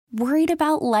Worried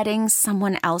about letting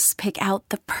someone else pick out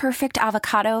the perfect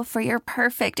avocado for your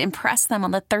perfect impress them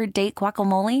on the third date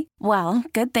guacamole? Well,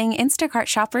 good thing Instacart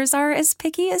shoppers are as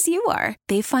picky as you are.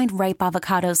 They find ripe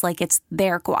avocados like it's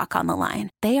their guac on the line.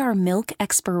 They are milk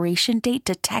expiration date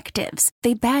detectives.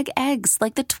 They bag eggs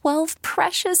like the 12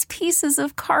 precious pieces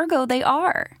of cargo they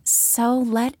are. So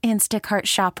let Instacart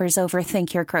shoppers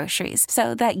overthink your groceries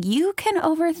so that you can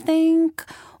overthink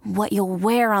what you'll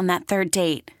wear on that third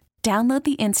date. Download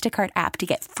the Instacart app to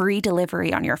get free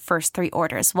delivery on your first 3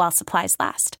 orders while supplies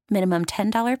last. Minimum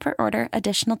 $10 per order.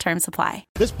 Additional terms apply.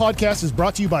 This podcast is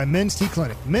brought to you by Men's T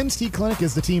Clinic. Men's T Clinic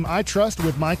is the team I trust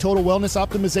with my total wellness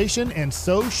optimization, and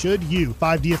so should you.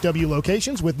 5 DFW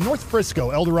locations with North Frisco,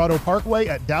 El Dorado Parkway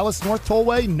at Dallas North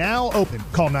Tollway now open.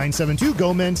 Call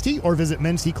 972-GO-MEN'S-T or visit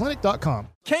mensteclinic.com.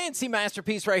 KNC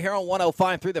Masterpiece right here on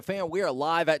 105 through the Fan. We are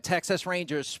live at Texas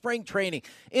Rangers spring training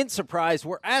in Surprise.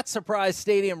 We're at Surprise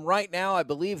Stadium right now. I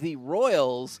believe the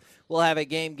Royals will have a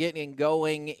game getting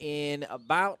going in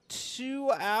about 2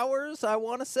 hours, I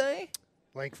want to say.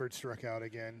 Langford struck out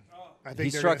again. I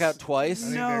think he struck out twice? I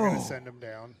think they're going to send him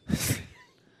down.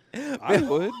 I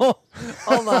would.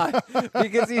 Hold on.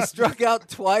 Because he struck out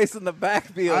twice in the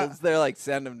backfields. They're like,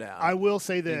 send him down. I will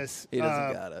say this. He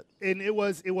doesn't got it. And it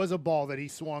was a ball that he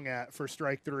swung at for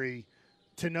strike 3.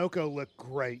 Tinoco looked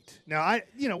great. Now,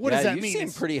 what does that mean? You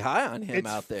seem pretty high on him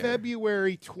out there. It's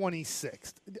February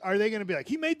 26th. Are they going to be like,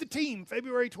 he made the team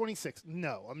February 26th?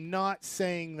 No, I'm not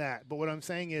saying that. But what I'm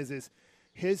saying is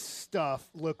his stuff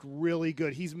looked really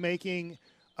good. He's making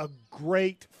a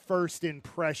great first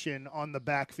impression on the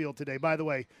backfield today. By the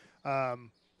way,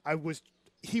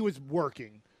 he was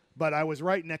working, but I was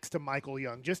right next to Michael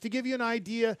Young. Just to give you an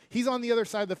idea, he's on the other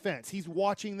side of the fence. He's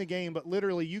watching the game, but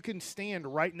literally you can stand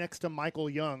right next to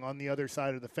Michael Young on the other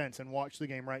side of the fence and watch the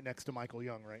game right next to Michael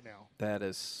Young right now. That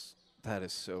is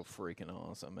so freaking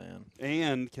awesome, man.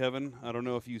 And, Kevin, I don't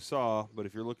know if you saw, but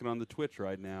if you're looking on the Twitch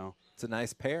right now, it's a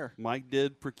nice pair. Mike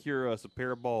did procure us a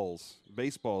pair of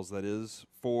baseballs, that is,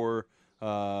 for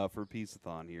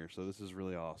Pizzathon here. So this is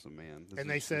really awesome, man.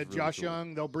 They said really Josh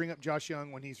Young, they'll bring up Josh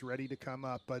Young when he's ready to come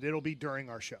up, but it'll be during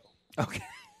our show.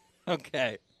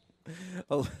 Okay.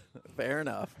 Well, fair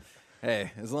enough.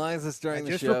 Hey, as long as it's during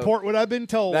the show. Just report what I've been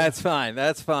told. That's fine.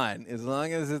 As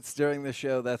long as it's during the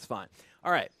show, that's fine.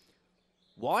 All right.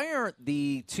 Why aren't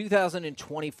the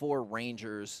 2024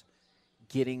 Rangers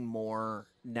getting more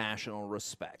national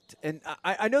respect? And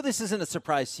I know this isn't a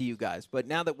surprise to you guys, but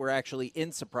now that we're actually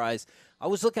in Surprise, I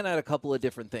was looking at a couple of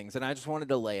different things, and I just wanted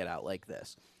to lay it out like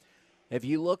this. If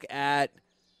you look at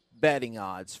betting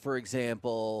odds, for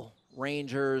example,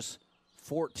 Rangers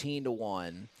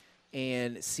 14-1,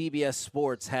 and CBS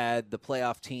Sports had the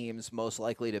playoff teams most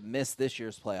likely to miss this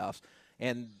year's playoffs,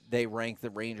 and they ranked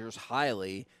the Rangers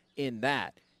highly in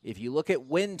that. If you look at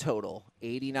win total,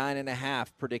 89.5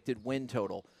 predicted win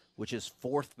total, which is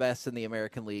 4th best in the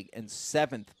American League and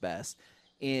 7th best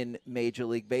in Major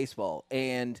League Baseball.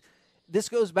 And this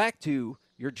goes back to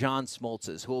your John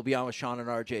Smoltzes, who will be on with Sean and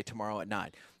RJ tomorrow at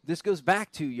 9. This goes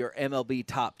back to your MLB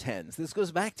top 10s. This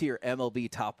goes back to your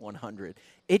MLB top 100.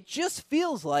 It just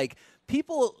feels like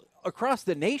people across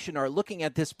the nation are looking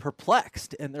at this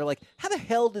perplexed, and they're like, how the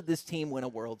hell did this team win a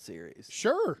World Series?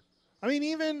 Sure. I mean,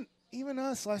 even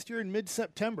us last year in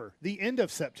mid-September, the end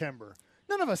of September,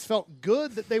 none of us felt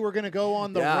good that they were going to go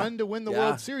on the run to win the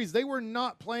World Series. They were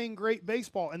not playing great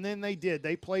baseball, and then they did.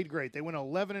 They played great. They went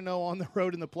 11-0 on the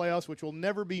road in the playoffs, which will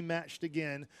never be matched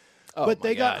again. But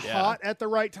they got hot at the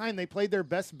right time. They played their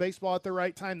best baseball at the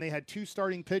right time. They had 2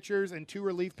 starting pitchers and 2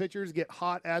 relief pitchers get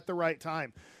hot at the right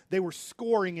time. They were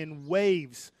scoring in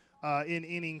waves in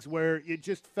innings where it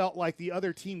just felt like the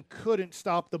other team couldn't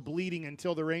stop the bleeding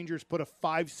until the Rangers put a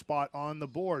 5 spot on the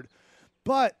board.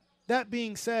 But that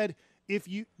being said,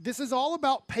 this is all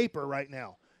about paper right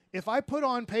now. If I put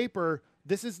on paper,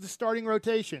 this is the starting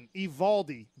rotation: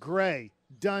 Eovaldi, Gray,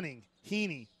 Dunning,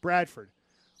 Heaney, Bradford.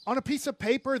 On a piece of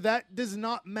paper, that does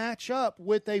not match up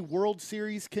with a World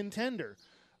Series contender.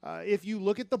 If you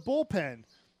look at the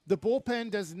bullpen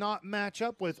does not match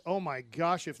up with, oh my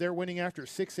gosh, if they're winning after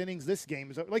 6 innings, this game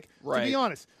is like, right. To be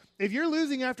honest, if you're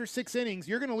losing after 6 innings,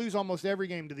 you're going to lose almost every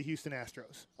game to the Houston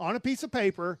Astros. On a piece of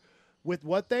paper, with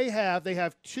what they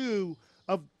have 2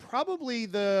 of probably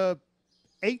the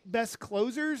 8 best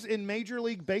closers in Major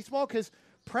League Baseball, because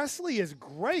Presley is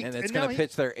great. And it's going to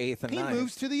pitch their 8th and 9th. He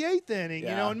moves to the 8th inning,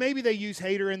 and maybe they use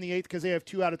Hader in the 8th because they have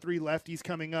 2 out of 3 lefties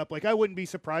coming up. Like, I wouldn't be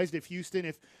surprised if Houston,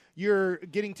 if you're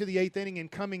getting to the 8th inning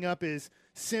and coming up is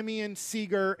Simeon,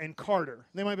 Seager, and Carter.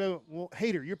 They might be, well,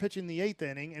 Hader, you're pitching the 8th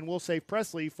inning, and we'll save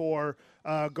Presley for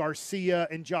Garcia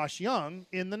and Josh Young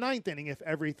in the 9th inning if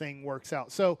everything works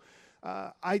out. So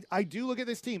I do look at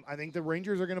this team. I think the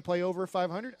Rangers are going to play over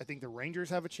 500. I think the Rangers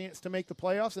have a chance to make the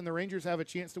playoffs, and the Rangers have a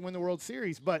chance to win the World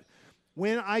Series. But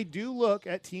when I do look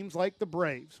at teams like the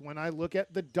Braves, when I look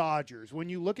at the Dodgers, when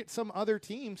you look at some other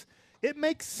teams, it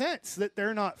makes sense that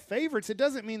they're not favorites. It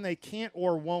doesn't mean they can't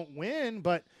or won't win,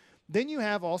 but then you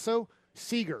have also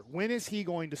Seager. When is he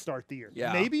going to start the year?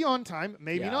 Yeah. Maybe on time,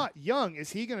 maybe not. Young, is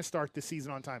he going to start the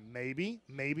season on time? Maybe,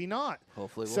 maybe not.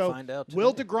 Hopefully we'll find out today.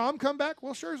 Will DeGrom come back?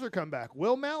 Will Scherzer come back?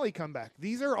 Will Malley come back?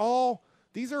 These are all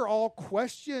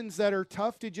questions that are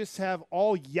tough to just have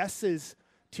all yeses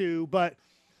to, but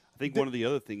I think one of the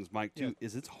other things, Mike, too,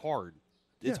 is it's hard.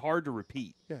 It's hard to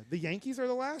repeat. Yeah, the Yankees are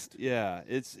the last. Yeah,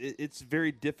 it's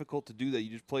very difficult to do that. You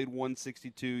just played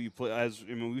 162. You play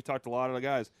we've talked to a lot of the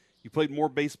guys. You played more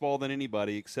baseball than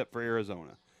anybody except for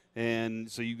Arizona,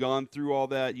 and so you've gone through all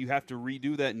that. You have to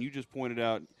redo that, and you just pointed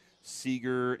out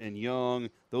Seager and Young,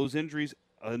 those injuries.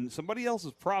 And somebody else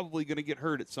is probably going to get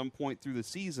hurt at some point through the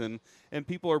season, and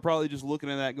people are probably just looking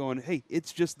at that going, hey,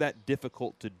 it's just that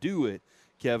difficult to do it,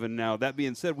 Kevin. Now, that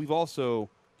being said, we've also,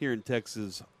 here in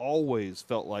Texas, always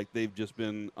felt like they've just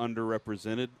been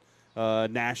underrepresented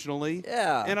nationally.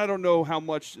 Yeah. And I don't know how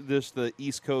much the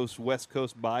East Coast, West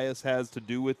Coast bias has to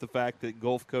do with the fact that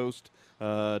Gulf Coast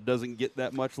doesn't get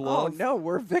that much love. Oh, no,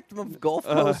 we're a victim of Gulf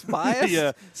Coast bias.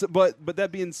 Yeah, but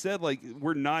that being said, like,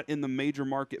 we're not in the major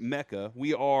market mecca.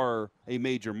 We are a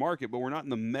major market, but we're not in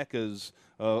the meccas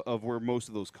of where most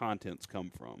of those contents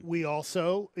come from. We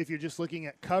also, if you're just looking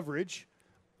at coverage,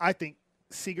 I think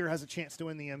Seager has a chance to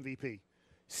win the MVP.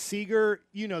 Seager,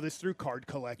 you know this through card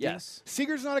collecting. Yes.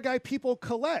 Seager's not a guy people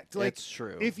collect. Like, that's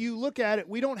true. If you look at it,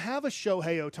 we don't have a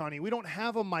Shohei Ohtani. We don't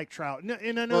have a Mike Trout.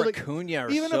 And I know or that Acuna or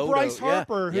even Soto. a Bryce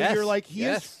Harper, who you're like, he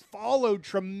yes. is followed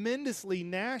tremendously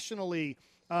nationally.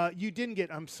 You didn't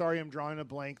get, I'm sorry, I'm drawing a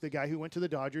blank, the guy who went to the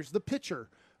Dodgers, the pitcher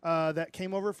that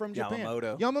came over from Japan.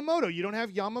 Yamamoto. You don't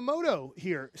have Yamamoto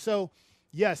here. So,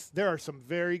 yes, there are some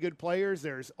very good players.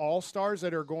 There's all-stars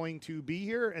that are going to be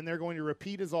here, and they're going to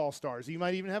repeat as all-stars. You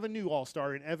might even have a new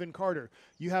all-star in Evan Carter.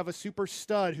 You have a super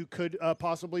stud who could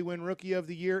possibly win Rookie of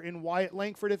the Year in Wyatt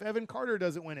Langford if Evan Carter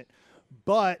doesn't win it.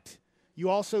 But you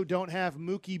also don't have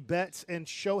Mookie Betts and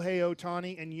Shohei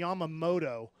Ohtani and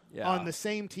Yamamoto on the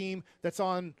same team that's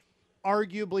on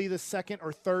arguably the second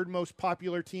or third most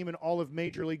popular team in all of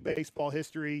Major League Baseball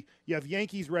history. You have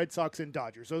Yankees, Red Sox, and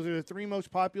Dodgers. Those are the three most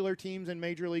popular teams in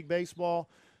Major League Baseball.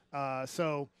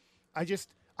 So I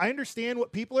understand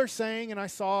what people are saying, and I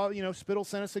saw, Spittle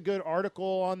sent us a good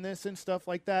article on this and stuff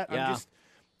like that. Yeah. I'm just,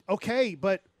 okay,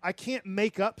 but I can't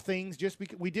make up things just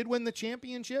because we did win the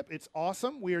championship. It's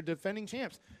awesome. We are defending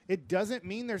champs. It doesn't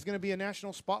mean there's going to be a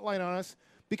national spotlight on us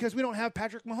because we don't have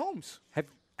Patrick Mahomes.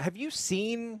 Have you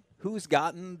seen who's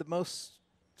gotten the most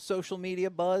social media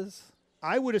buzz?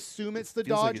 I would assume it's the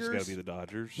Feels Dodgers. Like it's got to be the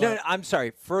Dodgers. No, I'm sorry,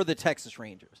 for the Texas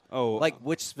Rangers. Oh. Like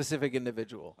which specific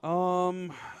individual?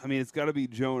 It's got to be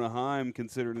Jonah Heim,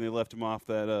 considering they left him off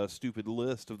that stupid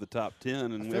list of the top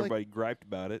 10, and everybody griped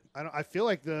about it. I feel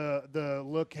like the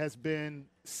look has been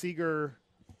Seager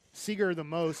the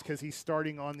most because he's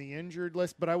starting on the injured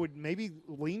list, but I would maybe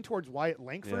lean towards Wyatt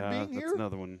Langford being here. That's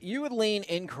another one. You would lean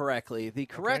incorrectly. The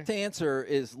correct answer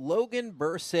is Logan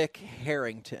Bursick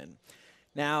Harrington.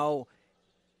 Now,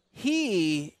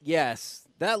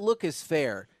 that look is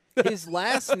fair. His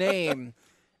last name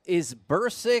is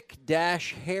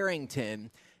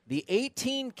Bursick-Harrington. The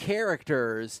 18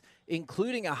 characters,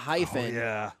 including a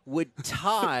hyphen, would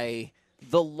tie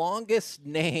the longest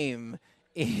name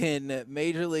in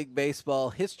Major League Baseball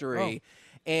history.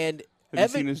 And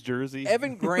Have you seen his jersey?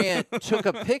 Evan Grant took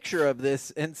a picture of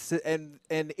this, and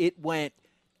it went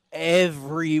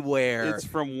everywhere. It's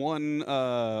from one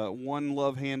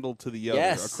love handle to the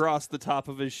other, across the top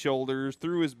of his shoulders,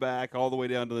 through his back, all the way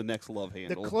down to the next love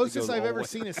handle. The closest I've ever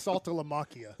seen is Salta La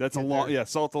Macchia. That's a long,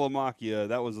 Salta La Macchia.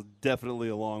 That was definitely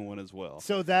a long one as well.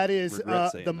 So that is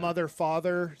the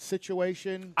mother-father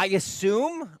situation. I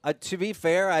assume, to be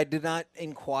fair, I did not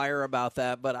inquire about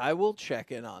that, but I will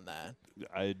check in on that.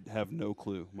 I have no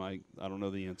clue, Mike. I don't know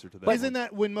the answer to that. But isn't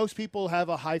that when most people have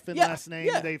a hyphen last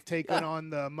name, they've taken on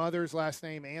the mother's last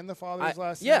name and the father's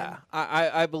last name? Yeah,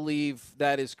 I believe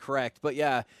that is correct. But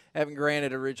yeah, Evan Grant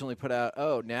had originally put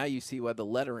out, now you see why the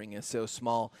lettering is so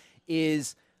small.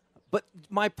 But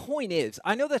my point is,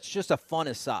 I know that's just a fun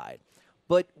aside,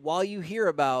 but while you hear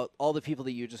about all the people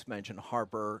that you just mentioned,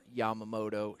 Harper,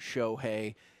 Yamamoto,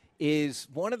 Shohei, is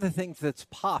one of the things that's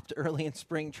popped early in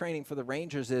spring training for the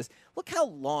Rangers is, look how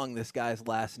long this guy's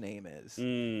last name is.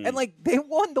 And, they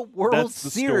won the World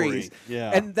Series. Story.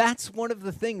 Yeah. And that's one of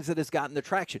the things that has gotten the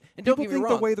traction. And don't People get me think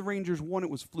wrong. the way the Rangers won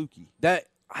it was fluky.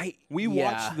 We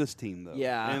watched this team, though.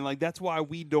 Yeah. And, like, that's why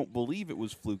we don't believe it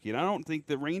was fluky. And I don't think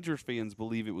the Rangers fans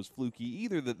believe it was fluky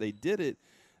either, that they did it.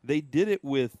 They did it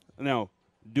with – now,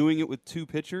 doing it with 2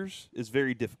 pitchers is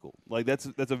very difficult. Like, that's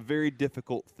a very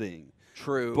difficult thing.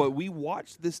 True. But we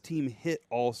watched this team hit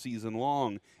all season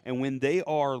long, and when they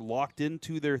are locked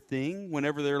into their thing,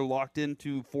 whenever they're locked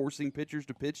into forcing pitchers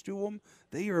to pitch to them,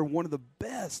 they are one of the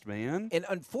best, man. And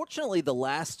unfortunately, the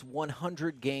last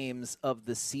 100 games of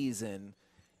the season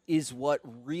is what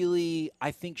really,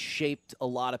 I think, shaped a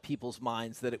lot of people's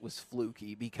minds that it was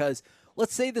fluky. Because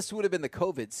let's say this would have been the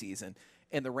COVID season,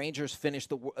 and the Rangers finished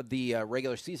the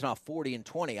regular season off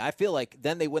 40-20. I feel like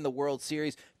then they win the World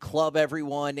Series, club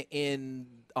everyone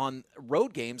on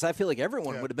road games. I feel like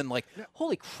everyone would have been like,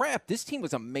 holy crap, this team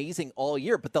was amazing all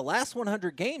year. But the last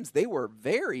 100 games, they were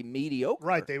very mediocre.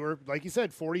 Right. They were, like you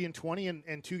said, 40-20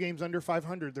 and 2 games under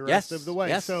 500 the rest of the way.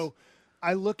 Yes. So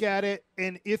I look at it,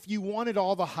 and if you wanted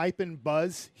all the hype and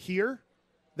buzz here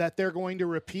that they're going to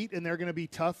repeat and they're going to be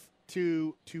tough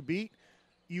to beat,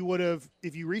 you would have,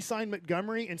 if you re-signed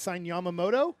Montgomery and signed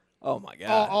Yamamoto, oh my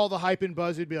God, all the hype and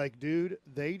buzz would be like, dude,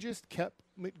 they just kept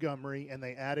Montgomery and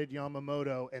they added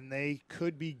Yamamoto, and they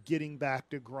could be getting back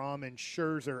to Grom and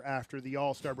Scherzer after the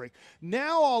All-Star break.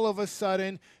 Now, all of a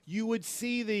sudden, you would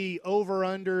see the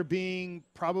over-under being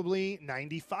probably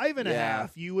 95.5. Yeah.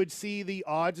 You would see the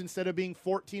odds, instead of being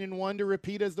 14-1 to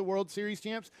repeat as the World Series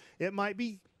champs, it might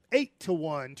be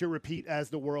 8-1 to repeat as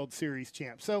the World Series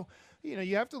champs. So,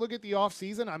 you have to look at the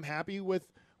offseason. I'm happy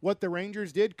with what the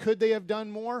Rangers did. Could they have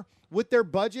done more with their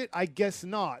budget? I guess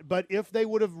not. But if they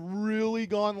would have really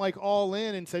gone like all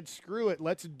in and said, screw it,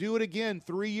 let's do it again,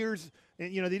 3 years.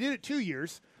 And, they did it 2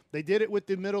 years. They did it with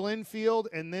the middle infield,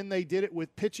 and then they did it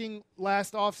with pitching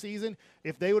last offseason.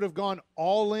 If they would have gone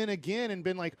all in again and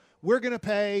been like, we're going to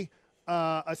pay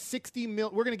we're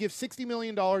going to give $60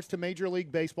 million to Major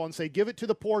League Baseball and say, give it to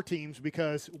the poor teams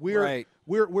because we're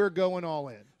going all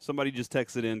in. Somebody just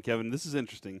texted in, Kevin, this is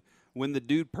interesting. When the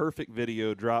Dude Perfect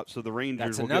video drops, so the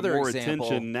Rangers will get more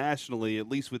attention nationally, at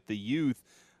least with the youth.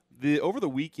 Over the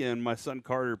weekend, my son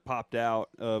Carter popped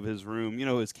out of his room,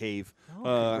 his cave.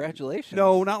 Oh, congratulations.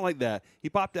 No, not like that. He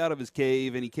popped out of his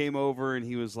cave, and he came over, and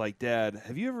he was like, Dad,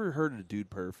 have you ever heard of Dude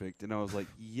Perfect? And I was like,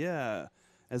 yeah.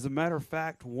 As a matter of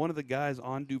fact, one of the guys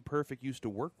on Dude Perfect used to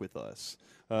work with us,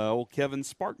 old Kevin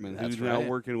Sparkman, who's now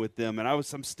working with them. And I'm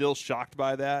still shocked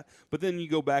by that. But then you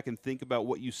go back and think about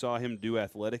what you saw him do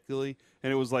athletically,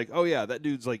 and it was like, oh yeah, that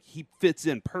dude's like, he fits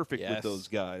in perfect with those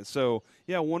guys. So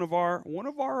yeah, one of our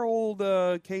old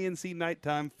KNC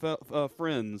nighttime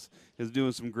friends is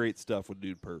doing some great stuff with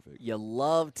Dude Perfect. You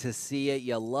love to see it.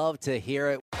 You love to hear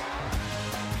it.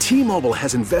 T-Mobile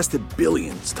has invested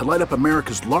billions to light up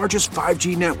America's largest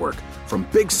 5G network, from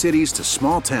big cities to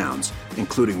small towns,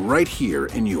 including right here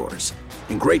in yours.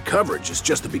 And great coverage is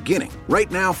just the beginning. Right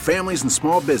now, families and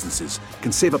small businesses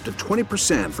can save up to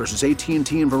 20% versus AT&T and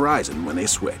Verizon when they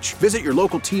switch. Visit your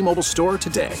local T-Mobile store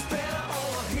today.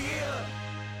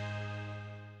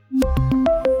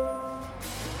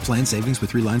 Plan savings with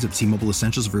 3 lines of T-Mobile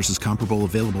Essentials versus comparable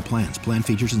available plans. Plan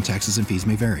features and taxes and fees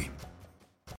may vary.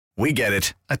 We get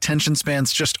it. Attention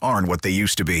spans just aren't what they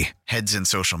used to be. Heads in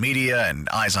social media and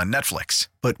eyes on Netflix.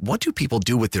 But what do people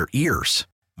do with their ears?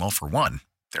 Well, for one,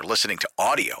 they're listening to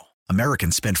audio.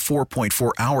 Americans spend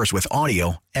 4.4 hours with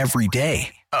audio every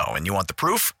day. Oh, and you want the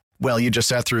proof? Well, you just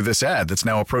sat through this ad that's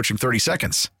now approaching 30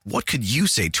 seconds. What could you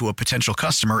say to a potential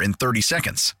customer in 30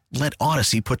 seconds? Let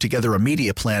Odyssey put together a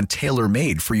media plan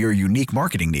tailor-made for your unique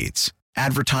marketing needs.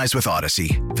 Advertise with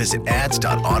Odyssey. Visit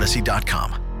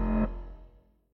ads.odyssey.com.